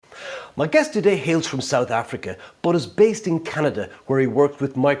My guest today hails from South Africa, but is based in Canada, where he worked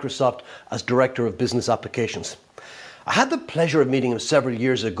with Microsoft as Director of Business Applications. I had the pleasure of meeting him several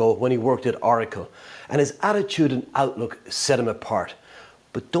years ago when he worked at Oracle, and his attitude and outlook set him apart.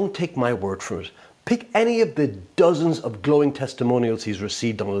 But don't take my word for it. Pick any of the dozens of glowing testimonials he's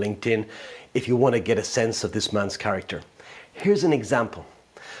received on LinkedIn if you want to get a sense of this man's character. Here's an example.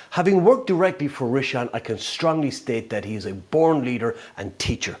 Having worked directly for Rishan, I can strongly state that he is a born leader and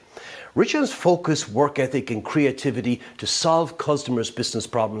teacher. Rishan's focus, work ethic and creativity to solve customers' business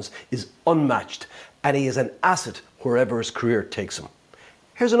problems is unmatched, and he is an asset wherever his career takes him.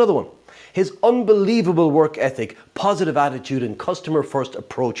 Here's another one. His unbelievable work ethic, positive attitude and customer-first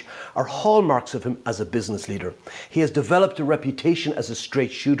approach are hallmarks of him as a business leader. He has developed a reputation as a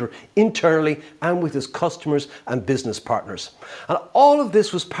straight shooter internally and with his customers and business partners. And all of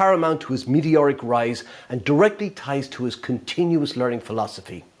this was paramount to his meteoric rise and directly ties to his continuous learning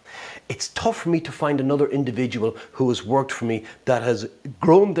philosophy. It's tough for me to find another individual who has worked for me that has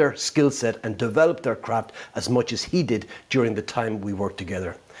grown their skill set and developed their craft as much as he did during the time we worked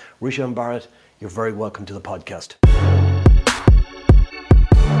together. Rishan Bharat, you're very welcome to the podcast.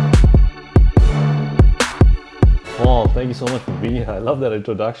 Paul, thank you so much for being here. I love that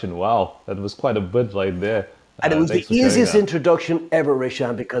introduction. Wow, that was quite a bit right there. And it was the easiest introduction ever,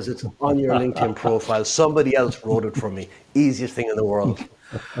 Rishan, because it's on your LinkedIn profile. Somebody else wrote it for me. Easiest thing in the world.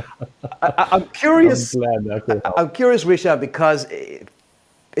 I'm curious. I'm curious, Rishan, because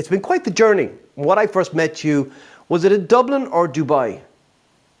it's been quite the journey. When I first met you, was it in Dublin or Dubai?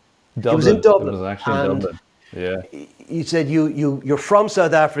 Dublin. It was in Dublin. It was actually in Dublin. Yeah. You said you're from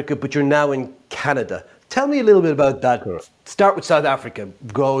South Africa, but you're now in Canada. Tell me a little bit about that. Correct. Start with South Africa,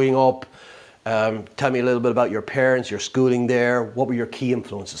 growing up. Tell me a little bit about your parents, your schooling there. What were your key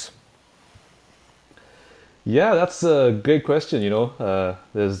influences? Yeah, that's a great question.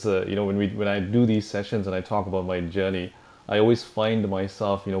 There's when I do these sessions and I talk about my journey, I always find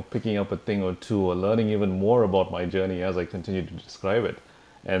myself picking up a thing or two or learning even more about my journey as I continue to describe it.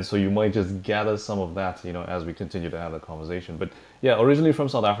 And so you might just gather some of that as we continue to have the conversation. But yeah, originally from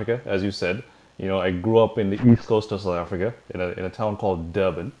South Africa, as you said, I grew up in the east coast of South Africa in a town called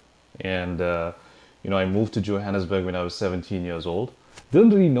Durban, and I moved to Johannesburg when I was 17 years old. Didn't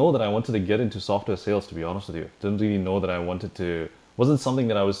really know that I wanted to get into software sales, to be honest with you. Didn't really know that I wasn't something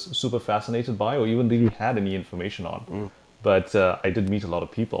that I was super fascinated by or even really had any information on. But I did meet a lot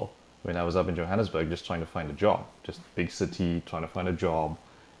of people when I was up in Johannesburg just trying to find a job, just big city, trying to find a job.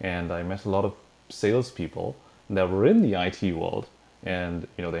 And I met a lot of salespeople that were in the IT world, and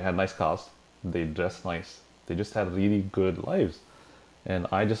they had nice cars, they dressed nice, they just had really good lives. And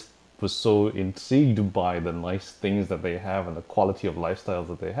I just was so intrigued by the nice things that they have and the quality of lifestyles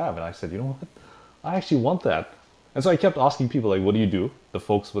that they have. And I said, you know what? I actually want that. And so I kept asking people, like, what do you do? The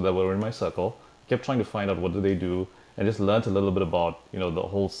folks that were in my circle, kept trying to find out what do they do, and just learned a little bit about, the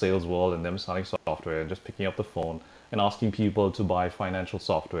whole sales world and them selling software and just picking up the phone and asking people to buy financial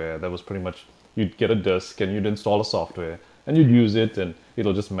software. That was pretty much, you'd get a disk and you'd install a software and you'd use it and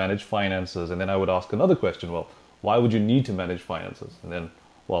it'll just manage finances. And then I would ask another question, well, why would you need to manage finances? And then,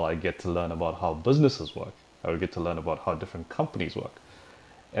 well, I get to learn about how businesses work. I would get to learn about how different companies work.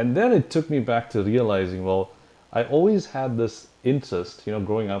 And then it took me back to realizing, well, I always had this interest,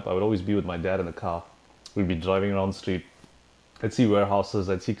 growing up, I would always be with my dad in the car. We'd be driving around the street. I'd see warehouses,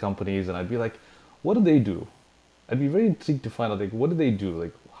 I'd see companies, and I'd be like, what do they do? I'd be very intrigued to find out, like, what do they do?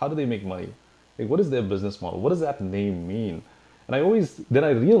 Like, how do they make money? Like, what is their business model? What does that name mean? And then I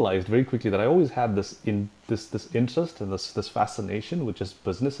realized very quickly that I always had this interest and this fascination with just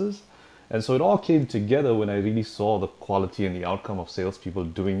businesses. And so it all came together when I really saw the quality and the outcome of salespeople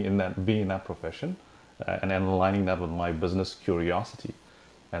being in that profession, and then aligning that with my business curiosity.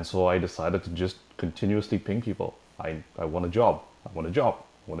 And so I decided to just continuously ping people. I want a job. I want a job.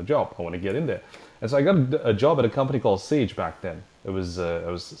 I want a job. I want to get in there. And so I got a job at a company called Sage back then. I was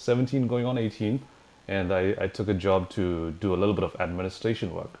 17 going on 18, and I took a job to do a little bit of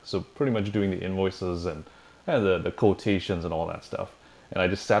administration work. So pretty much doing the invoices and the quotations and all that stuff. And I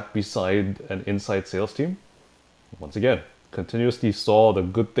just sat beside an inside sales team. Once again, continuously saw the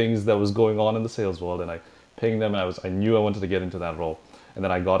good things that was going on in the sales world, and I pinged them, and I knew I wanted to get into that role. And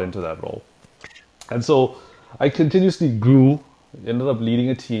then I got into that role. And so I continuously grew, ended up leading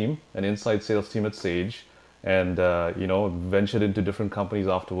a team, an inside sales team at Sage, and ventured into different companies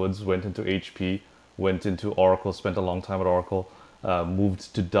afterwards, went into HP, went into Oracle, spent a long time at Oracle,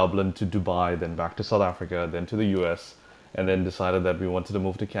 moved to Dublin, to Dubai, then back to South Africa, then to the US, and then decided that we wanted to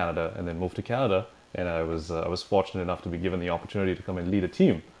move to Canada, and then moved to Canada. And I was fortunate enough to be given the opportunity to come and lead a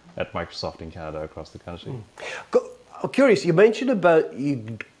team at Microsoft in Canada across the country. I'm curious, you mentioned about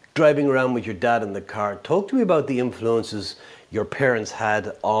you driving around with your dad in the car. Talk to me about the influences your parents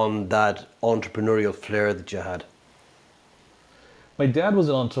had on that entrepreneurial flair that you had. My dad was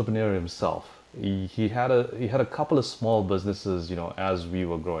an entrepreneur himself. He had a couple of small businesses, as we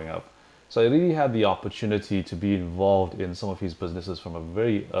were growing up. So I really had the opportunity to be involved in some of his businesses from a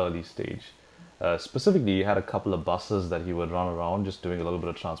very early stage. Specifically, he had a couple of buses that he would run around, just doing a little bit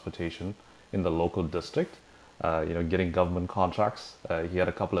of transportation in the local district. Getting government contracts. He had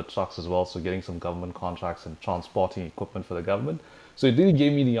a couple of trucks as well, so getting some government contracts and transporting equipment for the government. So it really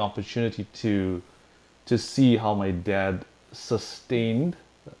gave me the opportunity to see how my dad sustained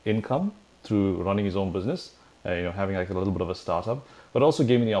income through running his own business, having like a little bit of a startup, but also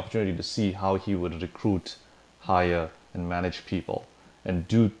gave me the opportunity to see how he would recruit, hire, and manage people. And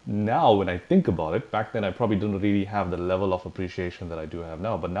do now, when I think about it, back then I probably didn't really have the level of appreciation that I do have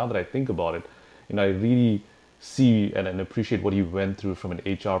now. But now that I think about it, I really see and appreciate what he went through from an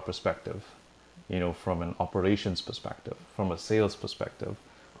HR perspective, from an operations perspective, from a sales perspective,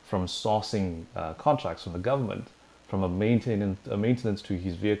 from sourcing contracts from the government, from a maintenance to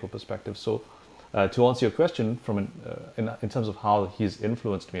his vehicle perspective. So, to answer your question, in terms of how he's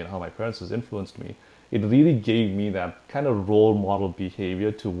influenced me and how my parents has influenced me, it really gave me that kind of role model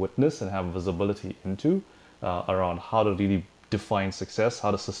behavior to witness and have visibility into around how to really define success,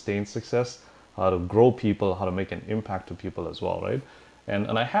 how to sustain success, how to grow people, how to make an impact to people as well, right?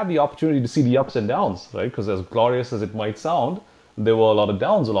 And I had the opportunity to see the ups and downs, right? Because as glorious as it might sound, there were a lot of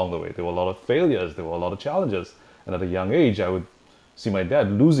downs along the way. There were a lot of failures. There were a lot of challenges. And at a young age, I would see my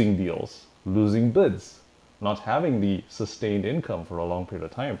dad losing deals, losing bids, not having the sustained income for a long period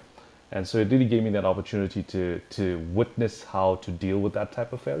of time. And so it really gave me that opportunity to witness how to deal with that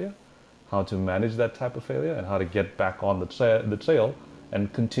type of failure, how to manage that type of failure, and how to get back on the trail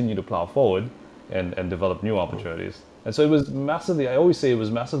and continue to plow forward and develop new opportunities. And so it was massively, I always say it was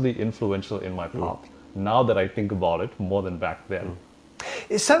massively influential in my path. Now that I think about it, more than back then.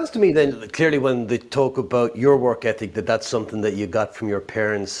 It sounds to me then clearly when they talk about your work ethic that that's something that you got from your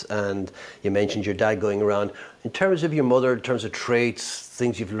parents, and you mentioned your dad going around. In terms of your mother, in terms of traits,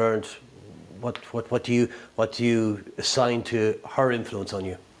 things you've learned, what do you assign to her influence on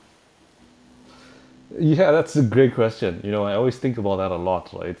you? Yeah, that's a great question. I always think about that a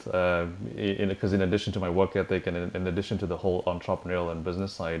lot, right? Because in addition to my work ethic and in addition to the whole entrepreneurial and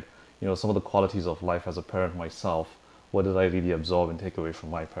business side, some of the qualities of life as a parent myself, what did I really absorb and take away from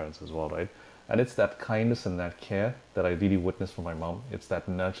my parents as well, right? And it's that kindness and that care that I really witnessed from my mom. It's that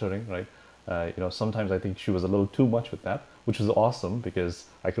nurturing, right? Sometimes I think she was a little too much with that, which was awesome because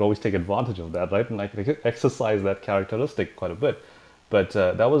I could always take advantage of that, right? And I could exercise that characteristic quite a bit. But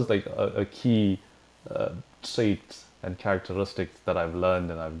that was like a key traits and characteristics that I've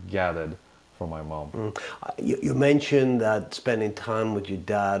learned and I've gathered from my mom. You mentioned that spending time with your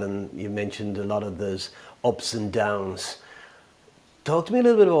dad, and you mentioned a lot of those ups and downs. Talk to me a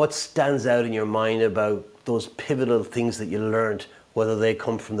little bit about what stands out in your mind about those pivotal things that you learned, whether they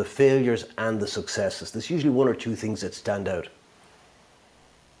come from the failures and the successes. There's usually one or two things that stand out.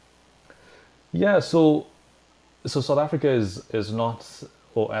 Yeah, so South Africa is not,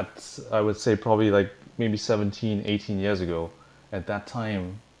 or at, I would say probably like maybe 17, 18 years ago, at that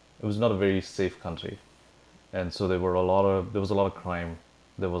time, it was not a very safe country. And so there was a lot of crime.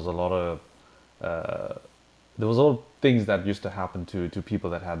 There was a lot of, there was a lot of things that used to happen to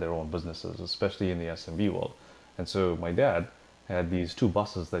people that had their own businesses, especially in the SMB world. And so my dad had these two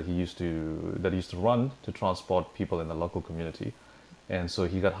buses that he used to run to transport people in the local community. And so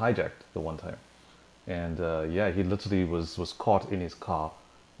he got hijacked the one time. And yeah, he literally was caught in his car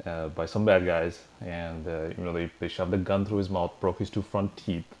by some bad guys, and they shoved a gun through his mouth, broke his two front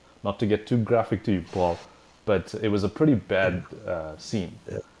teeth. Not to get too graphic to you, Paul, but it was a pretty bad scene.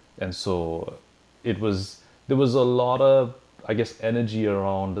 Yeah. And so there was a lot of, I guess, energy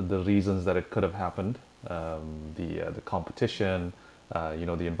around the reasons that it could have happened. The competition,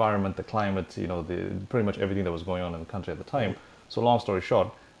 the environment, the climate, pretty much everything that was going on in the country at the time. So long story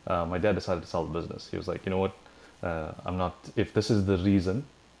short, my dad decided to sell the business. He was like, you know what, I'm not, if this is the reason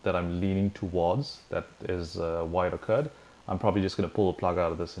that I'm leaning towards, that is why it occurred, I'm probably just going to pull the plug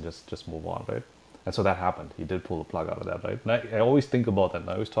out of this and just move on, right? And so that happened. He did pull the plug out of that, right? And I always think about that, and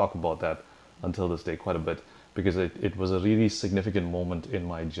I always talk about that until this day quite a bit, because it was a really significant moment in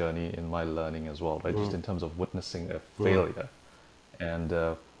my journey, in my learning as well, right? Just in terms of witnessing a failure.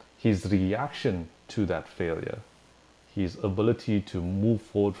 And his reaction to that failure, his ability to move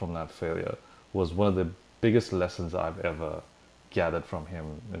forward from that failure was one of the biggest lessons I've ever gathered from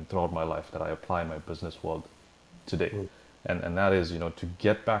him and throughout my life that I apply in my business world today. And that is, to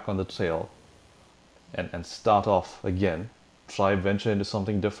get back on the trail and start off again, try venture into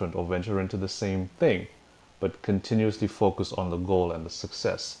something different or venture into the same thing, but continuously focus on the goal and the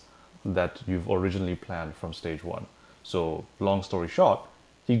success that you've originally planned from stage one. So, long story short,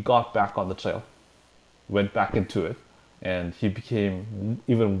 he got back on the trail, went back into it, and he became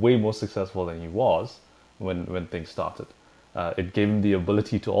even way more successful than he was when things started. It gave him the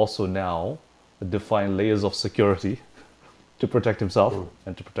ability to also now define layers of security to protect himself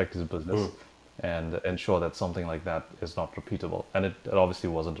and to protect his business and ensure that something like that is not repeatable. And it obviously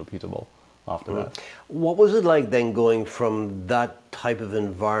wasn't repeatable after that. What was it like then going from that type of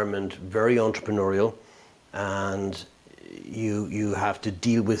environment, very entrepreneurial, and you have to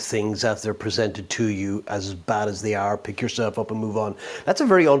deal with things as they're presented to you, as bad as they are, pick yourself up and move on. That's a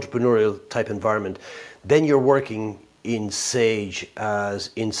very entrepreneurial type environment. Then you're working in Sage as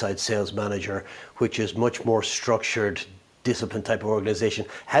inside sales manager, which is much more structured, disciplined type of organization.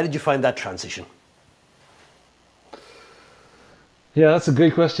 How did you find that transition? Yeah, that's a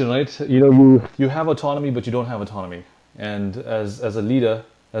great question, right? You have autonomy, but you don't have autonomy. And as a leader,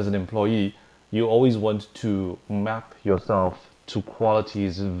 as an employee, you always want to map yourself to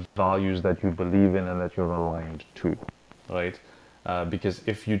qualities and values that you believe in and that you're aligned to, right? Because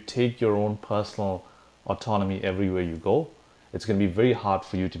if you take your own personal autonomy everywhere you go, it's going to be very hard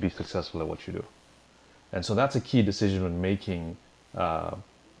for you to be successful at what you do. And so that's a key decision when making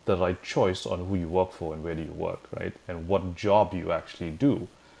the right choice on who you work for and where do you work, right? And what job you actually do.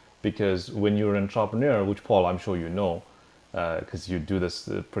 Because when you're an entrepreneur, which Paul, I'm sure you know, because you do this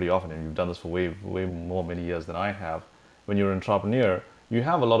pretty often and you've done this for way many years than I have. When you're an entrepreneur, you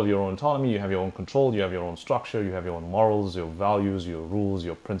have a lot of your own autonomy, you have your own control, you have your own structure, you have your own morals, your values, your rules,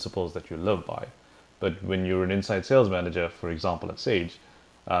 your principles that you live by. But when you're an inside sales manager, for example, at Sage,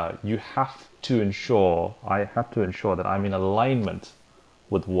 you have to ensure, I have to ensure that I'm in alignment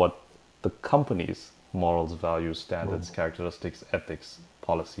with what the company's morals, values, standards, characteristics, ethics,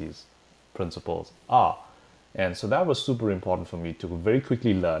 policies, principles are. And so that was super important for me to very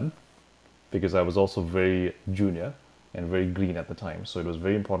quickly learn, because I was also very junior and very green at the time. So it was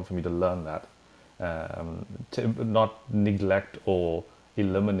very important for me to learn that, to not neglect or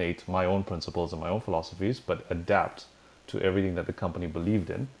eliminate my own principles and my own philosophies, but adapt to everything that the company believed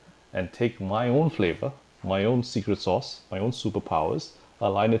in and take my own flavor, my own secret sauce, my own superpowers,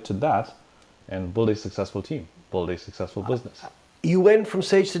 align it to that, and build a successful team, build a successful business. You went from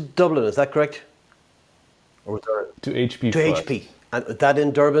Sage to Dublin, is that correct? Or to HP to first. HP. And that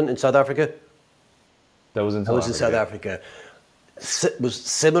in Durban, in South Africa? That was in That was in South yeah. Africa. Was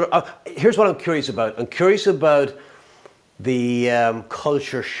similar. Here's what I'm curious about. I'm curious about the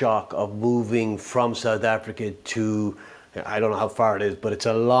culture shock of moving from South Africa to, I don't know how far it is, but it's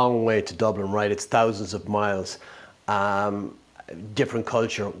a long way to Dublin, right? It's thousands of miles. Different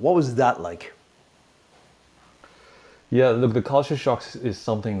culture. What was that like? Yeah, look, the culture shock is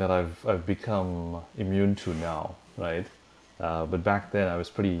something that I've become immune to now, right? But back then I was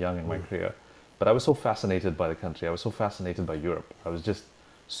pretty young in my career. But I was so fascinated by the country. I was so fascinated by Europe. I was just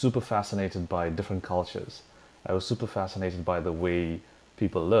super fascinated by different cultures. I was super fascinated by the way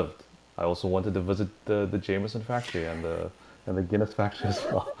people lived. I also wanted to visit the Jameson factory and the Guinness factory as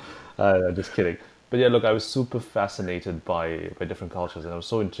well. Just kidding. But yeah, look, I was super fascinated by different cultures, and I was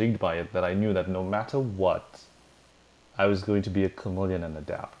so intrigued by it that I knew that no matter what, I was going to be a chameleon and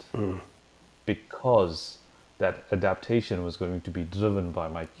adapt. Because that adaptation was going to be driven by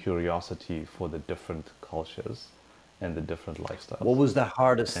my curiosity for the different cultures and the different lifestyles. What was the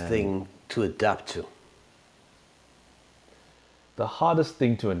hardest thing to adapt to? The hardest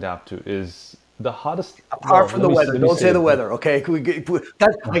thing to adapt to is the hardest. Apart from the weather. Don't say the weather, okay?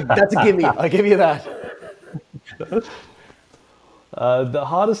 That's a gimme. I'll give you that. The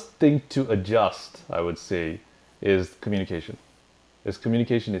hardest thing to adjust, I would say, is communication.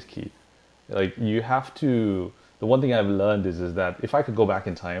 Communication is key. Like you have to. The one thing I've learned is that if I could go back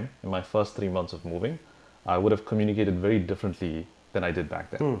in time, in my first 3 months of moving, I would have communicated very differently than I did back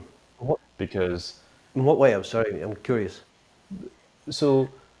then. Because In what way? I'm sorry. I'm curious. so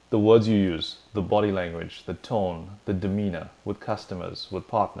the words you use, the body language, the tone, the demeanor with customers, with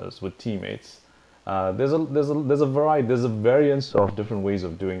partners, with teammates. There's a variety. There's a variance of different ways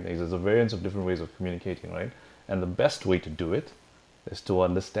of doing things. There's a variance of different ways of communicating, right? And the best way to do it is to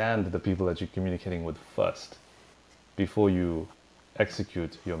understand the people that you're communicating with first, before you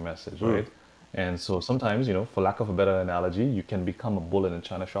execute your message, right? And so sometimes, for lack of a better analogy, you can become a bull in a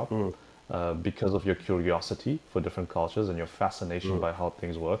china shop because of your curiosity for different cultures and your fascination by how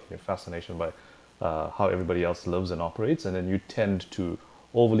things work, your fascination by how everybody else lives and operates, and then you tend to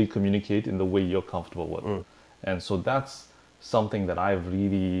overly communicate in the way you're comfortable with. And so that's something that I've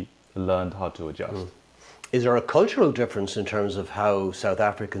really learned how to adjust. Is there a cultural difference in terms of how South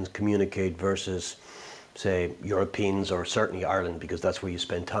Africans communicate versus, say, Europeans or certainly Ireland, because that's where you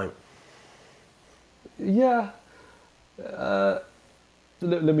spend time? Yeah.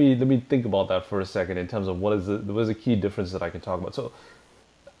 Let me think about that for a second in terms of what is the key difference that I can talk about. So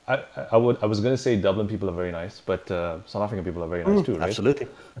I was going to say Dublin people are very nice, but South African people are very nice too, right? Absolutely.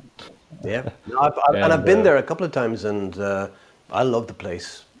 Yeah. No, and And I've been there a couple of times, and I love the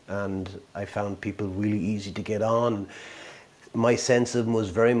place. And I found people really easy to get on. My sense of them was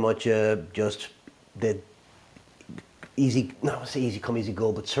very much just the easy, no, I say easy come, easy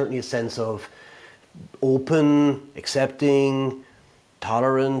go, but certainly a sense of open, accepting,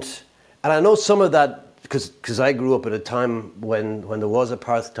 tolerant. And I know some of that because I grew up at a time when there was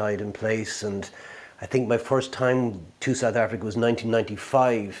apartheid in place, and I think my first time to South Africa was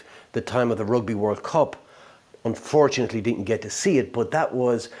 1995, the time of the Rugby World Cup. Unfortunately, didn't get to see it, but that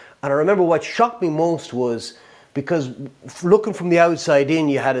was, and I remember what shocked me most was because looking from the outside in,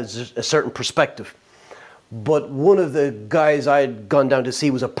 you had a certain perspective. But one of the guys I had gone down to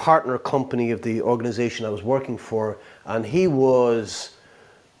see was a partner company of the organization I was working for, and he was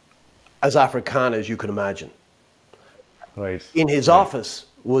as Afrikaner as you can imagine. right, In his right. office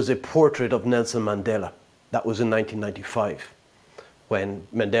was a portrait of Nelson Mandela. That was in 1995, when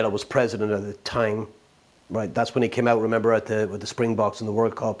Mandela was president at the time. Right, that's when he came out. Remember with the Springboks in the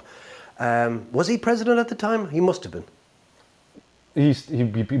World Cup. Was he president at the time? He must have been. He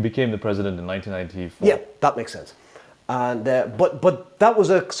became the president in 1994. Yeah, that makes sense. And but that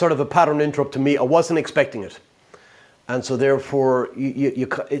was a sort of a pattern interrupt to me. I wasn't expecting it, and so therefore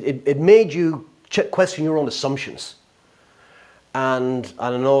it made you question your own assumptions. And I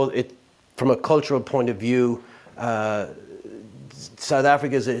don't know it from a cultural point of view. South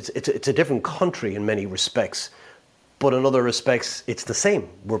Africa it's a different country in many respects, but in other respects it's the same.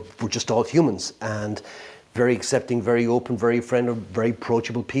 We're just all humans and very accepting, very open, very friendly, very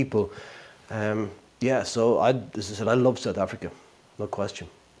approachable people. Yeah, so as I said, I love South Africa, no question.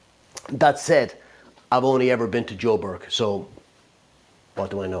 That said, I've only ever been to Joburg, so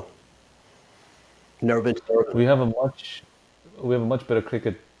what do I know? Never been to Durban. We have a much better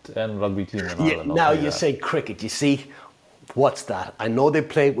cricket and rugby team than Yeah, Ireland. I'll now tell you you that. say cricket, you see, what's that? I know they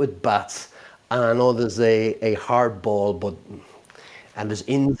play with bats, and I know there's a hard ball, and there's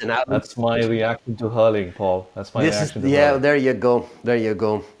ins and outs. That's my reaction to hurling, Paul. That's my This is, reaction to yeah, hurling. there you go, there you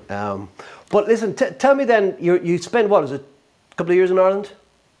go. But listen, tell me then, you spent, what is it, a couple of years in Ireland?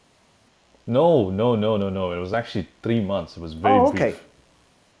 No, no, no, no, no. It was actually 3 months. It was very Oh, okay, brief.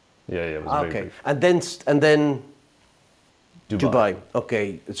 Yeah, yeah, it was very okay. brief. And then Dubai. Dubai.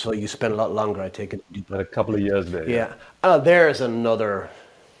 Okay, so you spent a lot longer, I take it. Had a couple of years there. Yeah. Yeah. Oh, there's another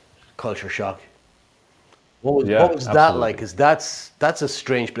culture shock. What Yeah, was that like? absolutely. Because that's a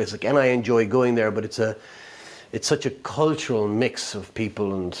strange place. Like, and I enjoy going there, but it's such a cultural mix of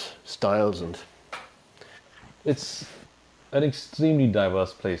people and styles and It's an extremely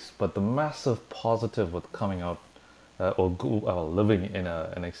diverse place, but the massive positive with coming out living in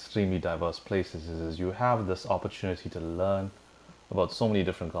an extremely diverse place is you have this opportunity to learn about so many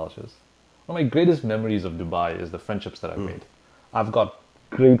different cultures. One of my greatest memories of Dubai is the friendships that I've made. I've got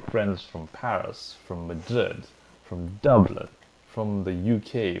great friends from Paris, from Madrid, from Dublin, from the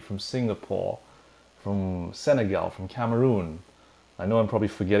UK, from Singapore, from Senegal, from Cameroon. I know I'm probably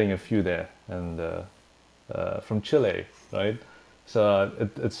forgetting a few there, and from Chile, right? So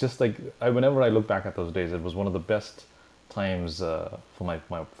it's just like whenever I look back at those days, it was one of the best times for my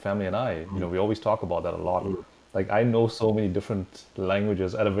family and I. You know, we always talk about that a lot. Like I know so many different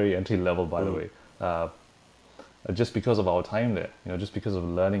languages at a very entry level, by the way, just because of our time there. You know, just because of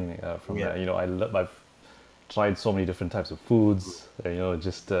learning from yeah. there. You know, I've tried so many different types of foods. You know,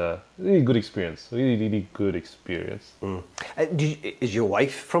 just really good experience. Really, really good experience. Is your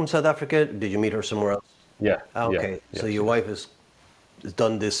wife from South Africa? Did you meet her somewhere else? Yeah, Ah, yeah, okay, so yeah. your wife has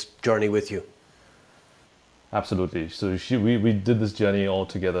done this journey with you. Absolutely. So we did this journey all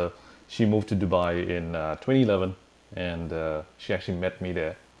together. She moved to Dubai in 2011, and she actually met me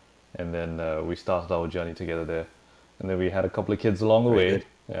there, and then we started our journey together there, and then we had a couple of kids along the Very way,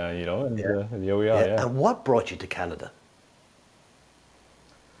 good. you know, and Yeah. here we are. Yeah. Yeah, And what brought you to Canada?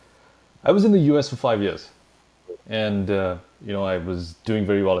 I was in the U.S. for 5 years, and you know I was doing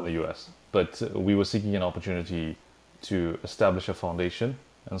very well in the U.S., but we were seeking an opportunity to establish a foundation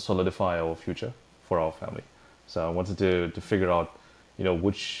and solidify our future for our family. So I wanted to figure out, you know,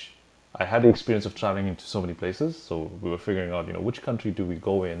 which I had the experience of traveling into so many places. So we were figuring out, you know, which country do we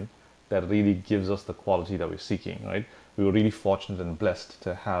go in that really gives us the quality that we're seeking, right? We were really fortunate and blessed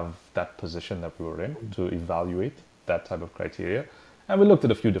to have that position that we were in to evaluate that type of criteria. And we looked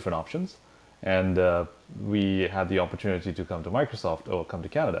at a few different options. And we had the opportunity to come to Microsoft or come to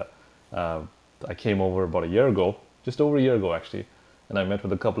Canada. Uh, I came over about a year ago, just over a year ago actually, and I met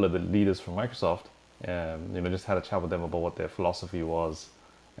with a couple of the leaders from Microsoft, and just had a chat with them about what their philosophy was,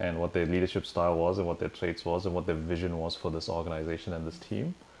 and what their leadership style was, and what their traits was, and what their vision was for this organization and this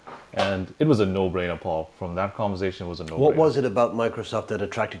team. And it was a no-brainer, Paul. From that conversation, it was a no-brainer. What was it about Microsoft that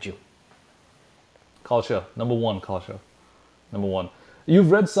attracted you? Culture, number one, culture. Number one.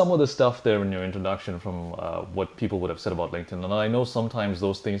 You've read some of the stuff there in your introduction from what people would have said about LinkedIn. And I know sometimes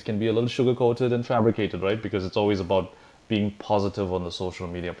those things can be a little sugar-coated and fabricated, right? Because it's always about being positive on the social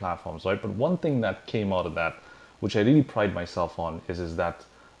media platforms, right? But one thing that came out of that, which I really pride myself on, is that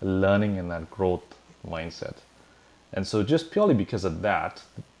learning and that growth mindset. And so just purely because of that,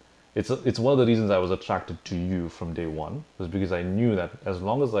 it's one of the reasons I was attracted to you from day one, was because I knew that as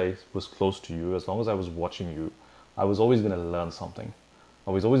long as I was close to you, as long as I was watching you, I was always going to learn something.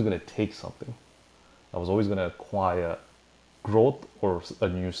 I was always going to take something. I was always going to acquire growth or a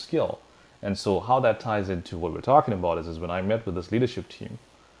new skill. And so how that ties into what we're talking about is when I met with this leadership team,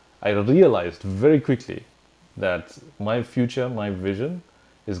 I realized very quickly that my future, my vision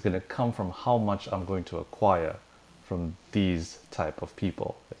is going to come from how much I'm going to acquire from these type of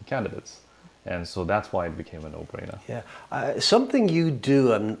people and candidates. And so that's why it became a no-brainer. Yeah, something you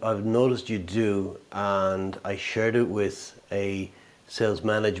do, I've noticed you do, and I shared it with a sales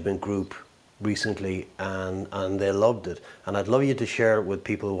management group recently, and they loved it. And I'd love you to share it with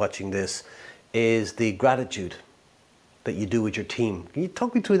people watching this, is the gratitude that you do with your team. Can you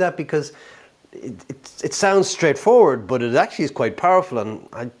talk me through that? Because it sounds straightforward, but it actually is quite powerful, and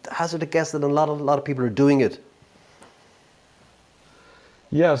I hazard a guess that a lot of people are doing it.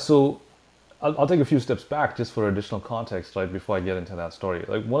 Yeah, so I'll take a few steps back just for additional context, right, before I get into that story.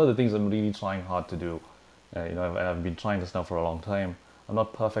 Like one of the things I'm really trying hard to do, I've been trying this now for a long time. I'm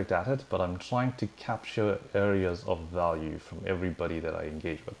not perfect at it, but I'm trying to capture areas of value from everybody that I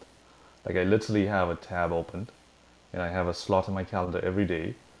engage with. Like I literally have a tab opened, and I have a slot in my calendar every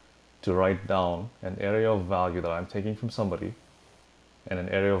day to write down an area of value that I'm taking from somebody and an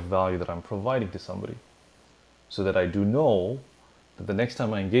area of value that I'm providing to somebody, so that I do know that the next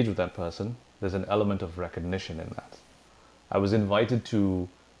time I engage with that person, there's an element of recognition in that. I was invited to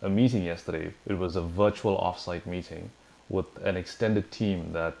a meeting yesterday. It was a virtual offsite meeting with an extended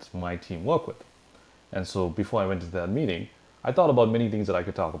team that my team work with. And so before I went to that meeting, I thought about many things that I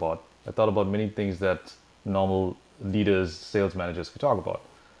could talk about. I thought about many things that normal leaders, sales managers could talk about.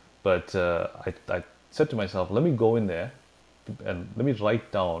 But I said to myself, let me go in there and let me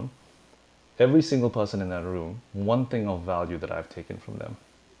write down every single person in that room, one thing of value that I've taken from them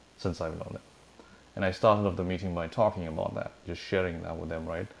since I've known them. And I started off the meeting by talking about that, just sharing that with them,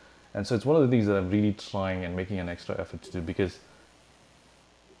 right? And so it's one of the things that I'm really trying and making an extra effort to do, because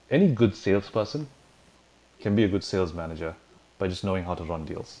any good salesperson can be a good sales manager by just knowing how to run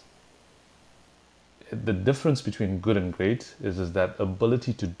deals. The difference between good and great is that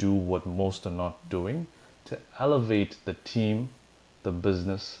ability to do what most are not doing, to elevate the team, the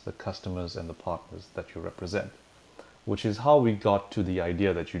business, the customers, and the partners that you represent, which is how we got to the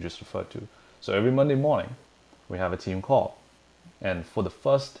idea that you just referred to. So every Monday morning, we have a team call. And for the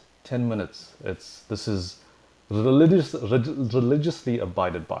first 10 minutes, this is religiously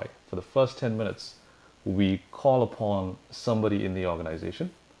abided by. For the first 10 minutes, we call upon somebody in the organization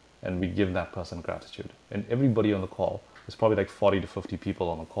and we give that person gratitude. And everybody on the call, there's probably like 40 to 50 people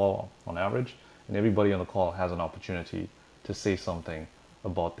on the call on average, and everybody on the call has an opportunity to say something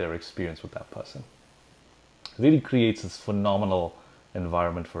about their experience with that person. It really creates this phenomenal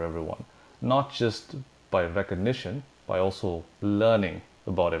environment for everyone, not just by recognition, by also learning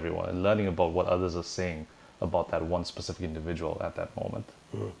about everyone and learning about what others are saying about that one specific individual at that moment.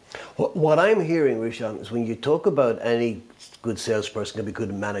 Mm. What I'm hearing, Rishan, is when you talk about any good salesperson can be a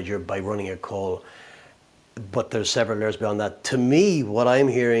good manager by running a call, but there's several layers beyond that. To me, what I'm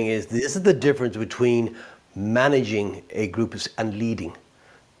hearing is this is the difference between managing a group and leading.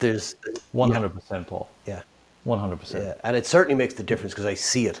 There's 100%, Paul. Yeah. 100%. Yeah, and it certainly makes the difference because I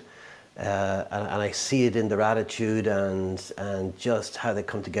see it. And I see it in their attitude and just how they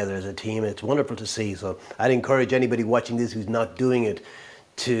come together as a team. It's wonderful to see. So I'd encourage anybody watching this who's not doing it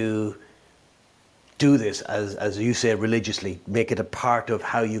to do this, as you say, religiously. Make it a part of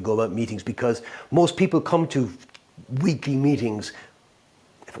how you go about meetings, because most people come to weekly meetings,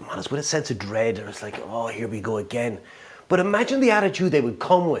 if I'm honest, with a sense of dread, or it's like, oh, here we go again. But imagine the attitude they would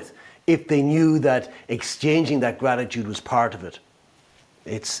come with if they knew that exchanging that gratitude was part of it.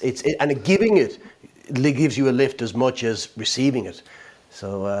 And giving it gives you a lift as much as receiving it.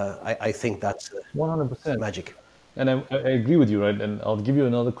 So I think that's 100%. magic. And I agree with you, right? And I'll give you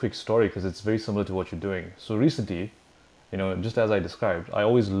another quick story because it's very similar to what you're doing. So recently, just as I described, I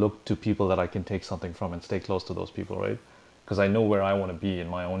always look to people that I can take something from and stay close to those people, right? Because I know where I want to be in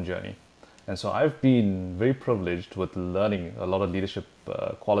my own journey. And so I've been very privileged with learning a lot of leadership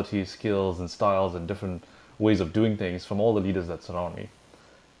qualities, skills, and styles and different ways of doing things from all the leaders that surround me.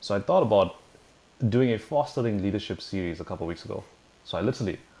 So I thought about doing a fostering leadership series a couple of weeks ago. So I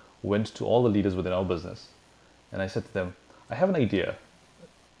literally went to all the leaders within our business and I said to them, I have an idea.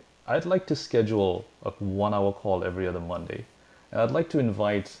 I'd like to schedule a 1 hour call every other Monday. And I'd like to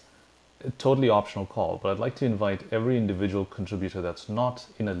invite a totally optional call, but I'd like to invite every individual contributor that's not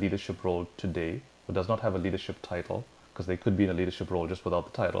in a leadership role today, who does not have a leadership title, because they could be in a leadership role just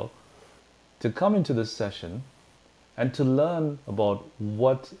without the title, to come into this session and to learn about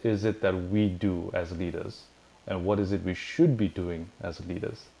what is it that we do as leaders and what is it we should be doing as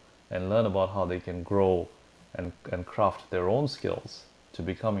leaders, and learn about how they can grow and craft their own skills to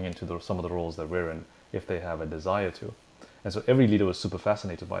becoming into some of the roles that we're in if they have a desire to. And so every leader was super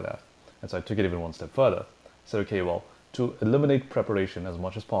fascinated by that. And so I took it even one step further. I said, okay, well, to eliminate preparation as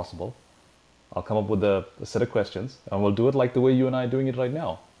much as possible, I'll come up with a set of questions and we'll do it like the way you and I are doing it right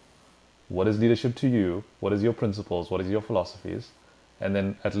now. What is leadership to you? What is your principles? What is your philosophies? And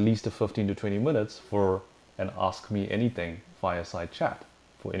then at least a 15 to 20 minutes for an Ask Me Anything fireside chat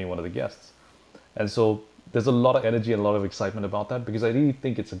for any one of the guests. And so there's a lot of energy and a lot of excitement about that because I really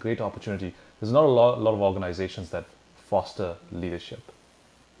think it's a great opportunity. There's not a lot of organizations that foster leadership.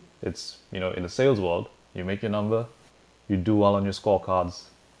 It's, in the sales world, you make your number, you do well on your scorecards,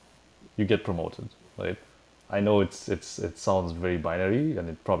 you get promoted, right? I know it sounds very binary and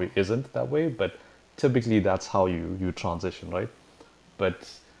it probably isn't that way, but typically that's how you transition, right? But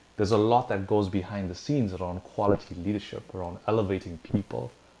there's a lot that goes behind the scenes around quality leadership, around elevating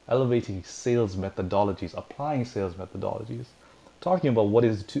people, elevating sales methodologies, applying sales methodologies, talking about what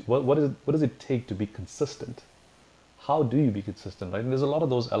does it take to be consistent? How do you be consistent, right? And there's a lot of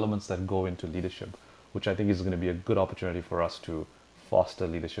those elements that go into leadership, which I think is going to be a good opportunity for us to foster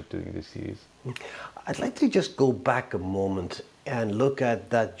leadership during this series. I'd like to just go back a moment and look at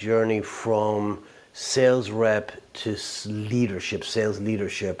that journey from sales rep to leadership, sales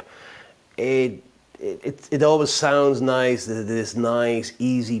leadership. It always sounds nice, this nice,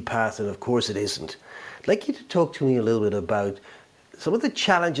 easy path, and of course it isn't. I'd like you to talk to me a little bit about some of the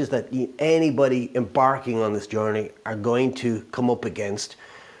challenges that anybody embarking on this journey are going to come up against.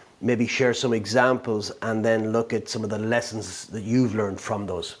 Maybe share some examples and then look at some of the lessons that you've learned from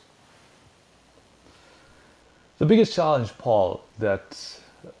those. The biggest challenge, Paul, that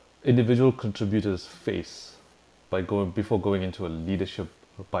individual contributors face before going into a leadership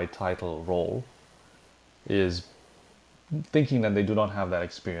by title role is thinking that they do not have that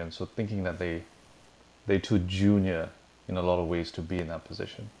experience, or thinking that they're too junior in a lot of ways to be in that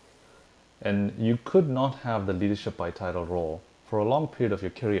position. And you could not have the leadership by title role for a long period of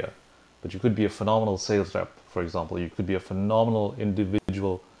your career, but you could be a phenomenal sales rep, for example. You could be a phenomenal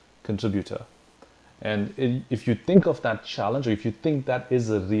individual contributor. And if you think of that challenge, or if you think that is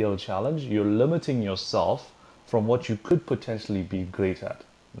a real challenge, you're limiting yourself from what you could potentially be great at.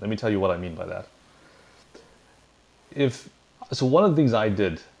 Let me tell you what I mean by that. So one of the things I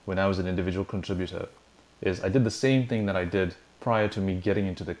did when I was an individual contributor is I did the same thing that I did prior to me getting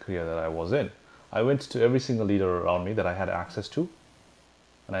into the career that I was in. I went to every single leader around me that I had access to,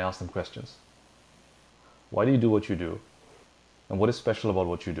 and I asked them questions. Why do you do what you do? And what is special about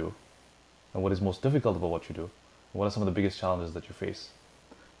what you do? And what is most difficult about what you do? And what are some of the biggest challenges that you face?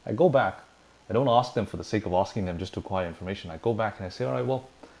 I go back. I don't ask them for the sake of asking them just to acquire information. I go back and I say, all right, well,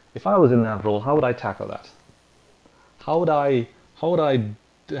 if I was in that role, how would I tackle that? How would I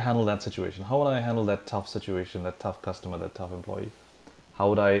handle that situation? How would I handle that tough situation, that tough customer, that tough employee? How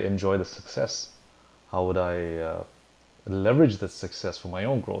would I enjoy the success? How would I leverage that success for my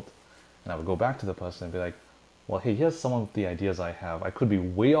own growth? And I would go back to the person and be like, well, hey, here's some of the ideas I have. I could be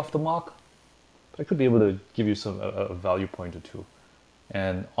way off the mark, but I could be able to give you a value point or two.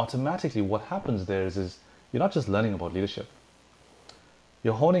 And automatically what happens there is you're not just learning about leadership.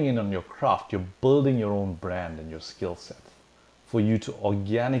 You're honing in on your craft. You're building your own brand and your skill set for you to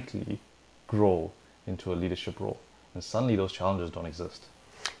organically grow into a leadership role. And suddenly those challenges don't exist.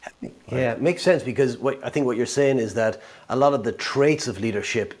 Yeah, it makes sense, because I think what you're saying is that a lot of the traits of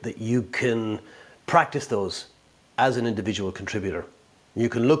leadership, that you can practice those as an individual contributor. You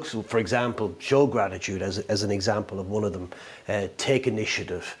can look, for example, show gratitude as an example of one of them, take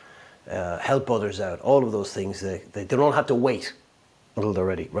initiative, help others out, all of those things. They don't have to wait until they're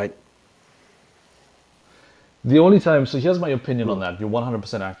ready, right? So here's my opinion on that. You're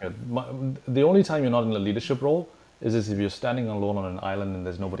 100% accurate. The only time you're not in a leadership role is if you're standing alone on an island and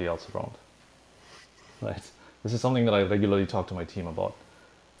there's nobody else around, right? This is something that I regularly talk to my team about.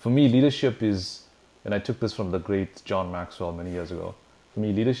 For me, leadership is, and I took this from the great John Maxwell many years ago. For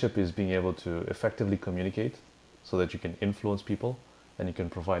me, leadership is being able to effectively communicate so that you can influence people and you can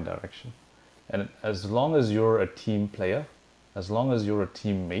provide direction. And as long as you're a team player, as long as you're a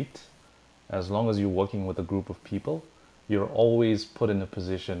teammate, as long as you're working with a group of people, you're always put in a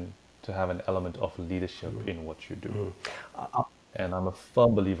position to have an element of leadership in what you do. And I'm a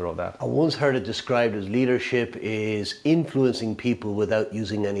firm believer of that. I once heard it described as leadership is influencing people without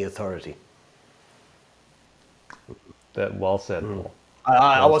using any authority. That well said, Paul.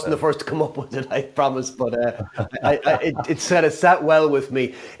 I wasn't the first to come up with it, I promise, but it sat well with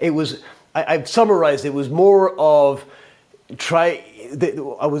me. I've summarized, it was more of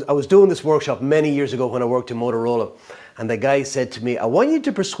I was doing this workshop many years ago when I worked in Motorola, and the guy said to me, I want you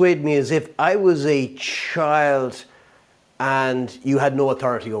to persuade me as if I was a child and you had no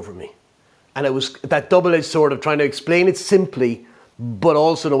authority over me. And it was that double-edged sword of trying to explain it simply, but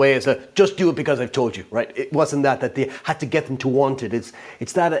also in a way as just do it because I've told you, right? It wasn't that they had to get them to want it.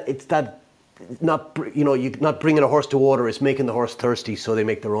 It's that not, you're not bringing a horse to water, it's making the horse thirsty so they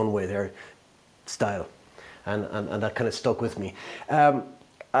make their own way there style. And that kind of stuck with me.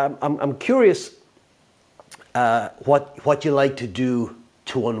 I'm curious what you like to do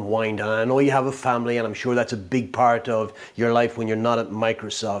to unwind. And I know you have a family, and I'm sure that's a big part of your life when you're not at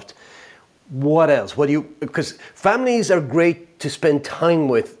Microsoft. What else? Because families are great to spend time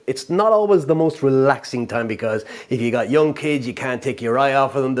with. It's not always the most relaxing time, because if you got young kids, you can't take your eye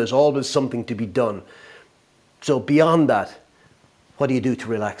off of them. There's always something to be done. So beyond that, what do you do to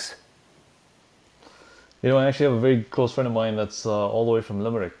relax? I actually have a very close friend of mine that's all the way from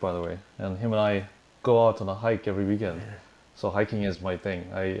Limerick, by the way. And him and I go out on a hike every weekend. Yeah. So hiking is my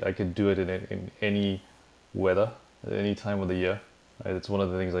thing. I could do it in any weather, at any time of the year. It's one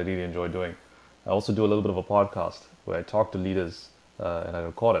of the things I really enjoy doing. I also do a little bit of a podcast where I talk to leaders and I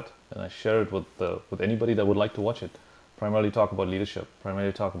record it. And I share it with anybody that would like to watch it. Primarily talk about leadership,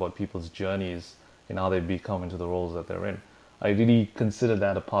 primarily talk about people's journeys and how they become into the roles that they're in. I really consider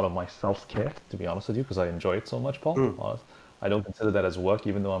that a part of my self-care, to be honest with you, because I enjoy it so much, Paul. I don't consider that as work,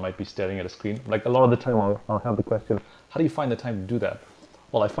 even though I might be staring at a screen. Like a lot of the time, I'll have the question, how do you find the time to do that?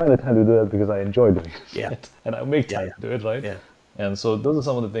 Well, I find the time to do that because I enjoy doing it. Yeah. And I make time to do it, right? Yeah. And so those are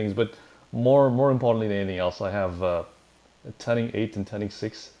some of the things. But more importantly than anything else, I have turning 8 and turning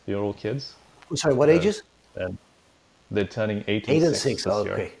 6-year-old kids. Sorry, what ages? And they're turning 8 and 6 6. this Oh,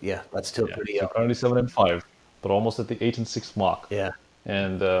 year. okay. Yeah, that's still pretty young. So currently 7 and 5, but almost at the 8 and 6 mark. Yeah.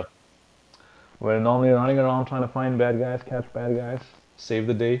 And we're normally running around trying to find bad guys, catch bad guys, save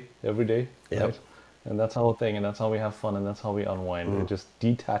the day every day. Yeah. Right? And that's our thing, and that's how we have fun, and that's how we unwind. It just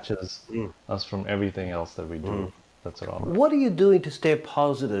detaches us from everything else that we do that's around. What are you doing to stay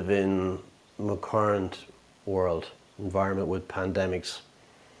positive in the current world environment with pandemics?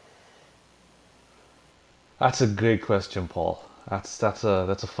 That's a great question, Paul. That's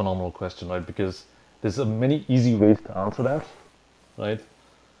a phenomenal question, right? Because there's many easy ways to answer that, right?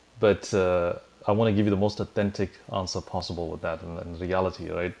 But I want to give you the most authentic answer possible with that and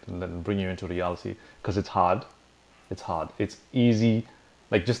reality, right? And then bring you into reality, because it's hard. It's hard. It's easy.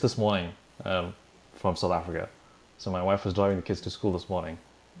 Like just this morning from South Africa. So my wife was driving the kids to school this morning,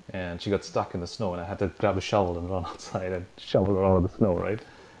 and she got stuck in the snow, and I had to grab a shovel and run outside and shovel around the snow, right?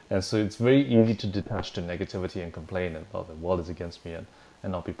 And so it's very easy to detach to negativity and complain and, oh, the world is against me, and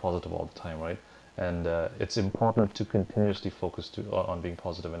not be positive all the time, right? And it's important to continuously focus on being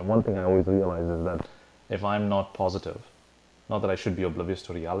positive. And one thing I always realize is that if I'm not positive, not that I should be oblivious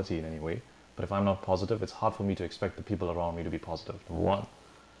to reality in any way, but if I'm not positive, it's hard for me to expect the people around me to be positive, number one.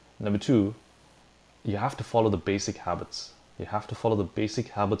 Number two, you have to follow the basic habits. You have to follow the basic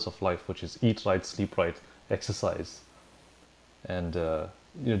habits of life, which is eat right, sleep right, exercise, and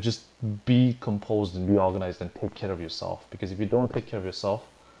just be composed and be organized and take care of yourself. Because if you don't take care of yourself,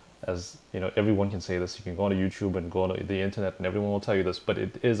 as everyone can say this, you can go on YouTube and go on the internet and everyone will tell you this, but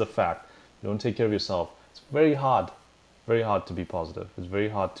it is a fact. You don't take care of yourself, it's very hard to be positive. It's very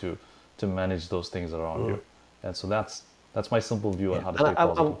hard to manage those things around you. And so that's my simple view on how to stay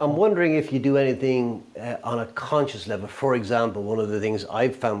positive. I'm wondering if you do anything on a conscious level. For example, one of the things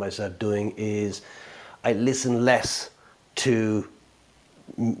I've found myself doing is I listen less to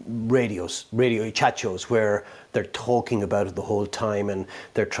radio chat shows where they're talking about it the whole time and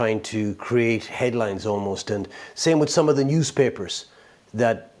they're trying to create headlines almost. And same with some of the newspapers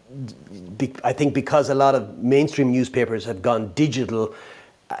that I think because a lot of mainstream newspapers have gone digital,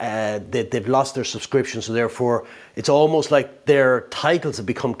 they've lost their subscription, so therefore it's almost like their titles have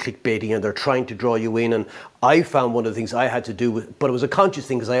become clickbaity and they're trying to draw you in. And I found one of the things I had to do with, but it was a conscious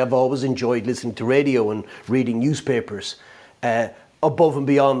thing because I have always enjoyed listening to radio and reading newspapers, above and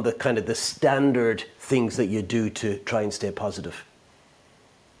beyond the kind of the standard things that you do to try and stay positive.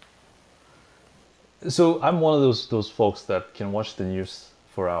 So I'm one of those folks that can watch the news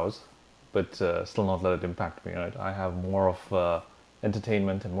for hours, but still not let it impact me. Right? I have more of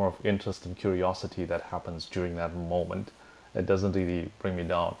entertainment and more of interest and curiosity that happens during that moment. It doesn't really bring me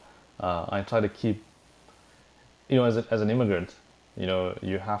down. I try to keep, as an immigrant,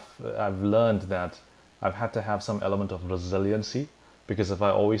 I've learned that I've had to have some element of resiliency, because if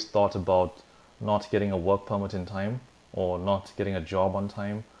I always thought about not getting a work permit in time, or not getting a job on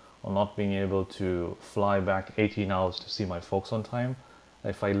time, or not being able to fly back 18 hours to see my folks on time,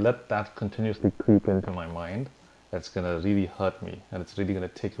 if I let that continuously creep into my mind, that's going to really hurt me, and it's really going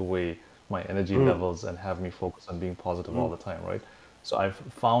to take away my energy levels and have me focus on being positive all the time, right? So I've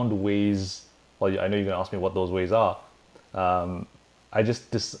found ways, well, I know you're going to ask me what those ways are.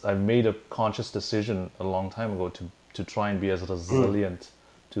 I made a conscious decision a long time ago to try and be as resilient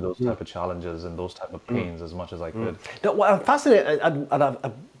to those type of challenges and those type of pains as much as I could. Now, what I'm fascinated, and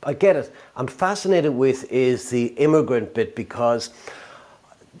I get it, I'm fascinated with is the immigrant bit, because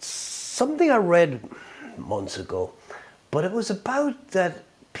something I read months ago, but it was about that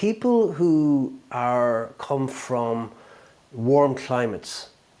people who come from warm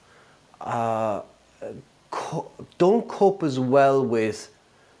climates don't cope as well with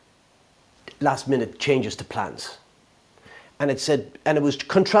last minute changes to plans. And it was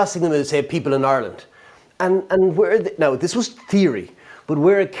contrasting them with, say, people in Ireland. And now this was theory, but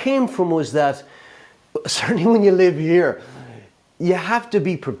where it came from was that certainly when you live here, you have to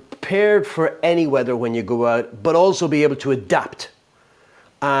be prepared for any weather when you go out, but also be able to adapt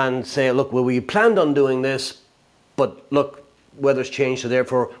and say, look, well, we planned on doing this, but look, weather's changed, so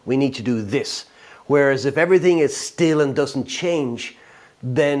therefore we need to do this. Whereas if everything is still and doesn't change,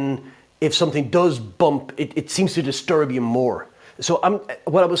 then if something does bump, it seems to disturb you more. So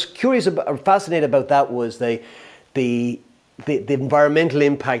what I was curious about, or fascinated about, that was the environmental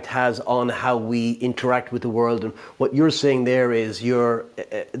impact has on how we interact with the world. And what you're saying there is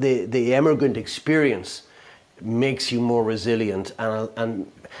the immigrant experience makes you more resilient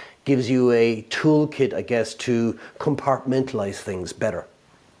and gives you a toolkit, I guess, to compartmentalize things better.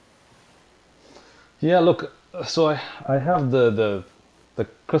 Yeah, look, so I have the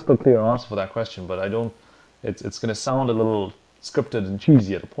crystal clear answer for that question, but I don't. It's going to sound a little scripted and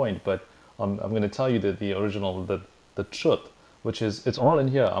cheesy at a point, but I'm going to tell you the original, the truth, which is it's all in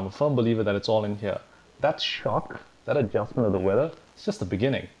here. I'm a firm believer that it's all in here. That shock, that adjustment of the weather, it's just the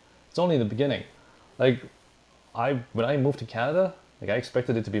beginning. It's only the beginning. Like when I moved to Canada, like I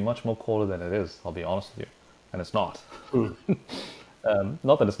expected it to be much more colder than it is. I'll be honest with you, and it's not.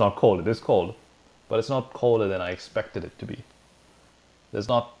 Not that it's not cold. It is cold, but it's not colder than I expected it to be. There's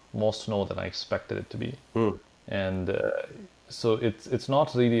not more snow than I expected it to be. And so it's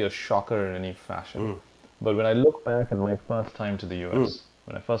not really a shocker in any fashion. But when I look back at my first time to the US,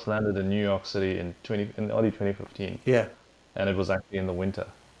 when I first landed in New York City in early 2015, and it was actually in the winter,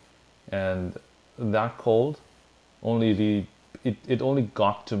 and that cold it only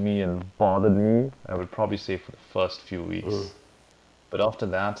got to me and bothered me, I would probably say, for the first few weeks. But after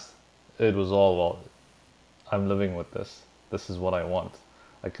that, it was all, well, I'm living with this. This is what I want.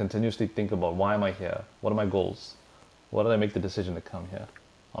 I continuously think about, why am I here? What are my goals? Why did I make the decision to come here?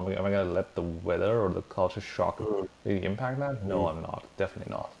 Am I going to let the weather or the culture shock really impact that? No, I'm not.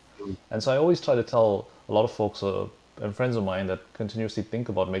 Definitely not. And so I always try to tell a lot of folks and friends of mine that continuously think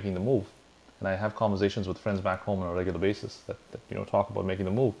about making the move. And I have conversations with friends back home on a regular basis that talk about making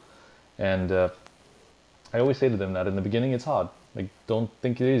the move. And I always say to them that in the beginning it's hard. Like, don't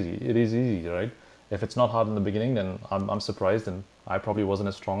think it is easy. It is easy, right? If it's not hard in the beginning, then I'm surprised, and I probably wasn't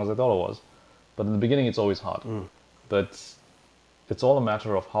as strong as I thought I was. But in the beginning, it's always hard. But it's all a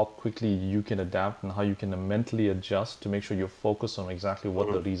matter of how quickly you can adapt and how you can mentally adjust to make sure you're focused on exactly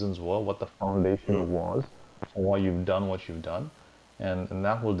what the reasons were, what the foundation was, and why you've done what you've done. And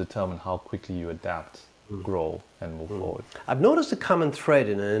that will determine how quickly you adapt, grow, and move forward. I've noticed a common thread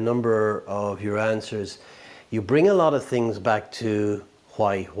in a number of your answers. You bring a lot of things back to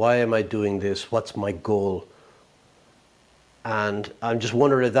why. Why am I doing this? What's my goal? And I'm just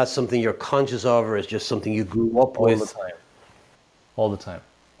wondering if that's something you're conscious of, or is just something you grew up with. All the time.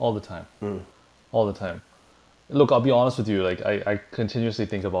 All the time. Look, I'll be honest with you. Like I continuously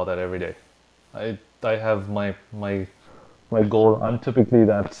think about that every day. I have my my goal. I'm typically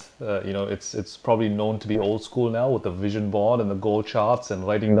that, it's probably known to be old school now with the vision board and the goal charts and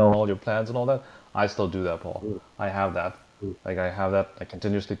writing down all your plans and all that. I still do that, Paul. I have that. Like I have that. I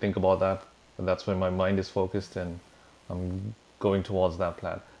continuously think about that, and that's when my mind is focused and I'm going towards that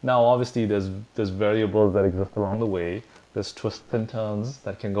plan. Now, obviously, there's variables that exist along the way. There's twists and turns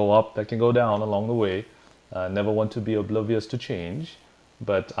that can go up, that can go down along the way. Never want to be oblivious to change,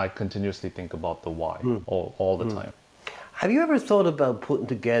 but I continuously think about the why all the time. Have you ever thought about putting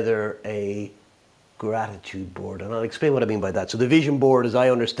together a gratitude board? And I'll explain what I mean by that. So the vision board, as I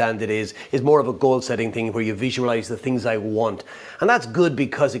understand it, is more of a goal setting thing where you visualize the things I want. And that's good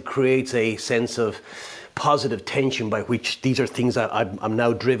because it creates a sense of positive tension by which these are things that I'm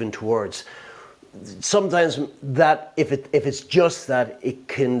now driven towards. Sometimes that if it's just that, it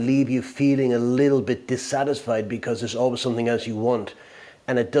can leave you feeling a little bit dissatisfied because there's always something else you want,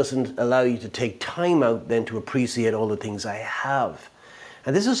 and it doesn't allow you to take time out then to appreciate all the things I have.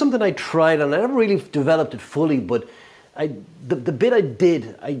 And this is something I tried, and I never really developed it fully, but the bit I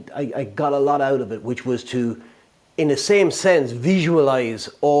did, I got a lot out of it, which was to, in the same sense, visualize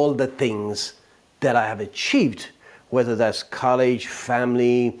all the things that I have achieved, whether that's college,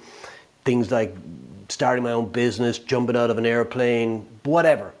 family, things like starting my own business, jumping out of an airplane,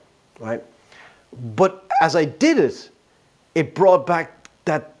 whatever, right? But as I did it, it brought back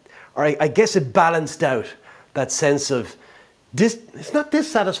that, or I guess it balanced out that sense of it's not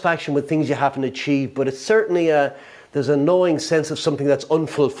dissatisfaction with things you haven't achieved, but it's certainly there's a knowing sense of something that's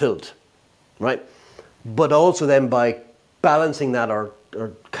unfulfilled, right? But also then by balancing that or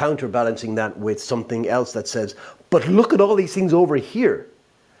counterbalancing that with something else that says, but look at all these things over here.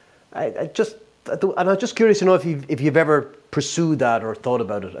 And I'm just curious to know if you've ever pursued that or thought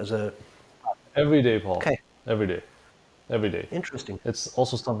about it as a... Every day, Paul. Okay. Every day. Every day. Interesting. It's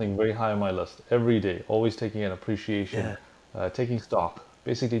also something very high on my list. Every day, always taking an appreciation, taking stock,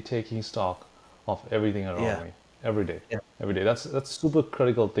 basically taking stock of everything around me. Every day. Yeah. Every day. That's a super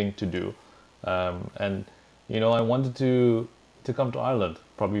critical thing to do. And I wanted to come to Ireland.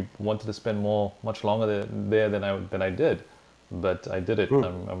 Probably wanted to spend much longer there than I did, but I did it.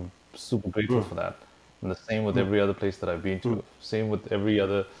 I'm super grateful for that. And the same with every other place that I've been to. Same with every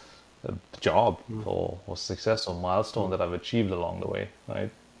other job or success or milestone that I've achieved along the way, right?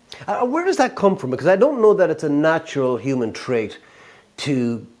 Where does that come from? Because I don't know that it's a natural human trait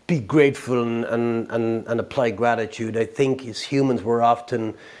to be grateful and apply gratitude. I think as humans we're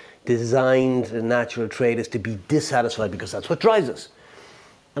often designed, a natural trait is to be dissatisfied because that's what drives us.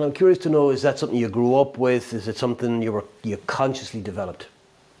 And I'm curious to know, is that something you grew up with? Is it something you consciously developed?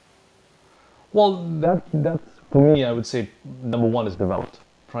 Well, that's for me, I would say number one is developed.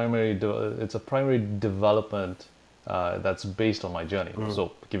 It's a primary development that's based on my journey. So,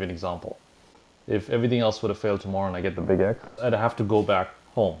 to give you an example, if everything else would have failed tomorrow and I get the big X, I'd have to go back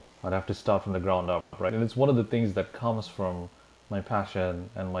home. I'd have to start from the ground up, right? And it's one of the things that comes from my passion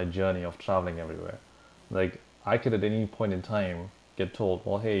and my journey of traveling everywhere. Like, I could at any point in time get told,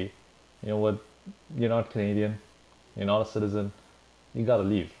 well, hey, you know what? You're not Canadian. You're not a citizen. You gotta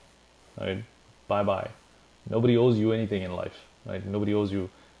leave, right? Bye-bye. Nobody owes you anything in life, right? Nobody owes you.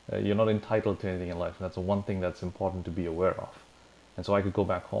 You're not entitled to anything in life. That's the one thing that's important to be aware of. And so I could go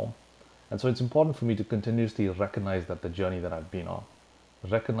back home. And so it's important for me to continuously recognize that the journey that I've been on,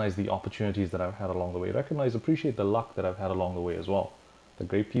 recognize the opportunities that I've had along the way, appreciate the luck that I've had along the way as well, the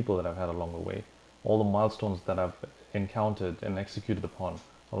great people that I've had along the way, all the milestones that I've encountered and executed upon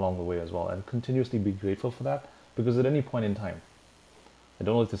along the way as well, and continuously be grateful for that, because at any point in time, I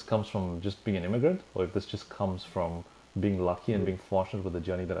don't know if this comes from just being an immigrant or if this just comes from being lucky and being fortunate with the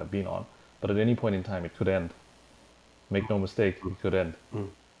journey that I've been on. But at any point in time, it could end. Make no mistake, it could end.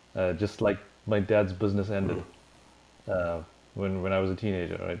 Just like my dad's business ended when I was a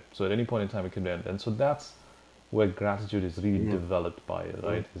teenager, right? So at any point in time, it could end. And so that's where gratitude is really developed by it,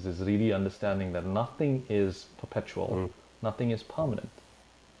 right? Is really understanding that nothing is perpetual, nothing is permanent.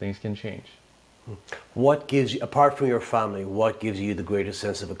 Things can change. What gives you, apart from your family, what gives you the greatest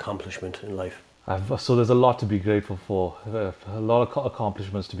sense of accomplishment in life? So there's a lot to be grateful for, a lot of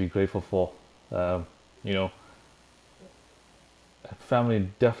accomplishments to be grateful for. Family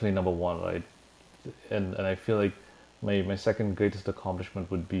definitely number one, right? And I feel like my second greatest accomplishment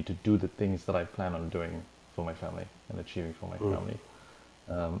would be to do the things that I plan on doing for my family and achieving for my family.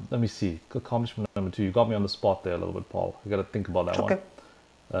 Let me see. Accomplishment number two. You got me on the spot there a little bit, Paul. I got to think about that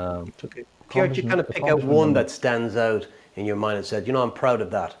one. It's okay. If you had to kind of pick out one that stands out in your mind and said, I'm proud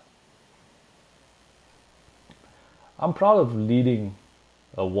of that. I'm proud of leading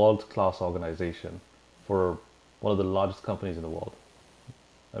a world-class organization for one of the largest companies in the world.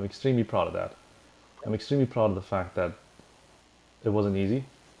 I'm extremely proud of that. I'm extremely proud of the fact that It wasn't easy,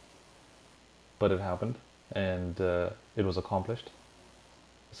 but it happened, and it was accomplished.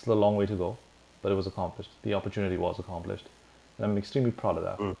 It's still a long way to go, but it was accomplished. The opportunity was accomplished, and I'm extremely proud of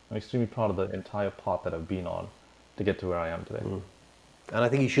that. I'm extremely proud of the entire path that I've been on to get to where I am today. And I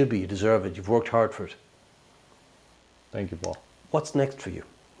think you should be. You deserve it. You've worked hard for it. Thank you, Paul. What's next for you?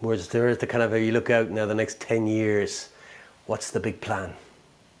 Where's there is the kind of, you look out now the next 10 years, what's the big plan?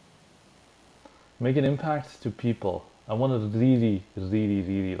 Make an impact to people. I want to really, really,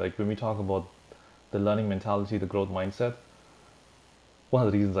 really, like when we talk about the learning mentality, the growth mindset, one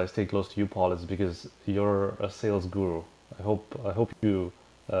of the reasons I stay close to you, Paul, is because you're a sales guru. I hope you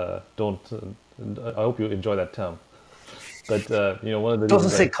don't. I hope you enjoy that term. But one of the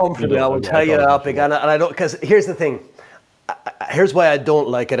Doesn't reasons say comfortably, I will tell you, Alpic, and I don't, because here's the thing. Here's why I don't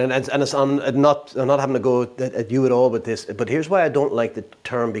like it, and it's I'm not having to go at you at all with this, but here's why I don't like the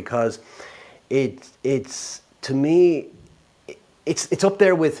term, because it's to me, it's up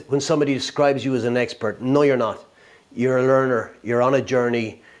there with when somebody describes you as an expert. No, you're not. You're a learner. You're on a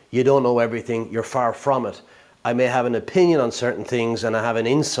journey. You don't know everything. You're far from it. I may have an opinion on certain things, and I have an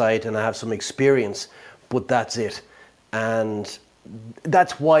insight, and I have some experience, but that's it. And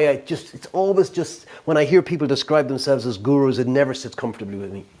that's why it's always just, when I hear people describe themselves as gurus, it never sits comfortably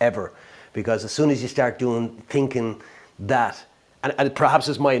with me, ever. Because as soon as you start thinking that, and perhaps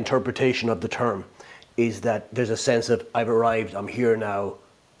it's my interpretation of the term, is that there's a sense of, I've arrived, I'm here now,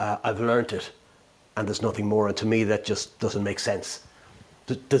 I've learnt it, and there's nothing more. And to me, that just doesn't make sense.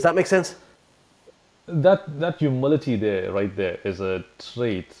 Does that make sense? That humility there, right there, is a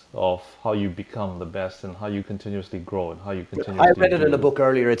trait of how you become the best and how you continuously grow and how you continuously. I read it in a book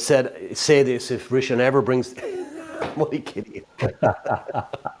earlier. It said, "Say this if Rishan ever brings." I'm only kidding.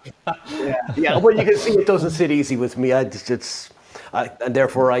 yeah. Well, you can see it doesn't sit easy with me. And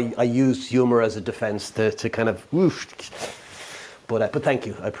therefore I use humor as a defense to kind of whoosh. But thank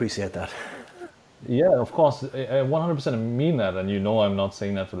you. I appreciate that. Yeah, of course. I 100% mean that, and I'm not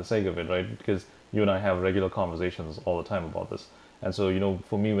saying that for the sake of it, right? Because you and I have regular conversations all the time about this. And so,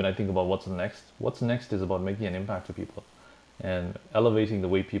 for me, when I think about what's next is about making an impact to people and elevating the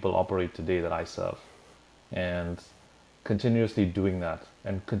way people operate today that I serve, and continuously doing that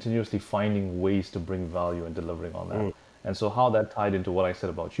and continuously finding ways to bring value and delivering on that. And so how that tied into what I said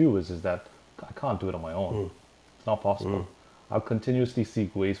about you is that I can't do it on my own. It's not possible. I'll continuously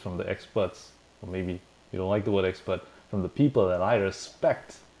seek ways from the experts, or maybe you don't like the word expert, from the people that I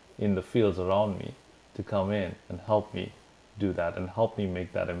respect in the fields around me, to come in and help me do that and help me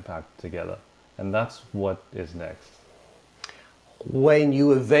make that impact together. And that's what is next. When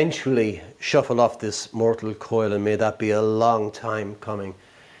you eventually shuffle off this mortal coil, and may that be a long time coming,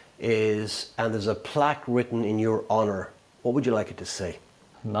 and there's a plaque written in your honor, what would you like it to say?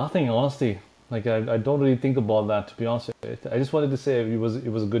 Nothing, honestly. Like I don't really think about that, to be honest. I just wanted to say he was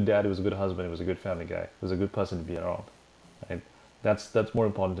a good dad, he was a good husband, he was a good family guy, he was a good person to be around. Right? That's more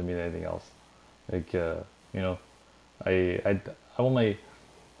important to me than anything else. Like I want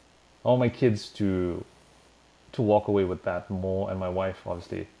my kids to walk away with that more, and my wife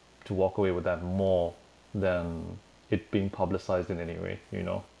obviously to walk away with that more than it being publicized in any way.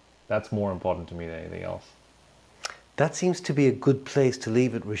 That's more important to me than anything else. That seems to be a good place to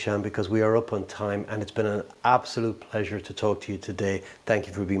leave it, Rishan, because we are up on time, and it's been an absolute pleasure to talk to you today. Thank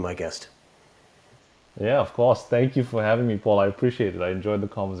you for being my guest. Yeah, of course. Thank you for having me, Paul. I appreciate it. I enjoyed the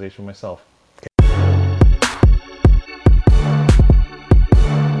conversation myself.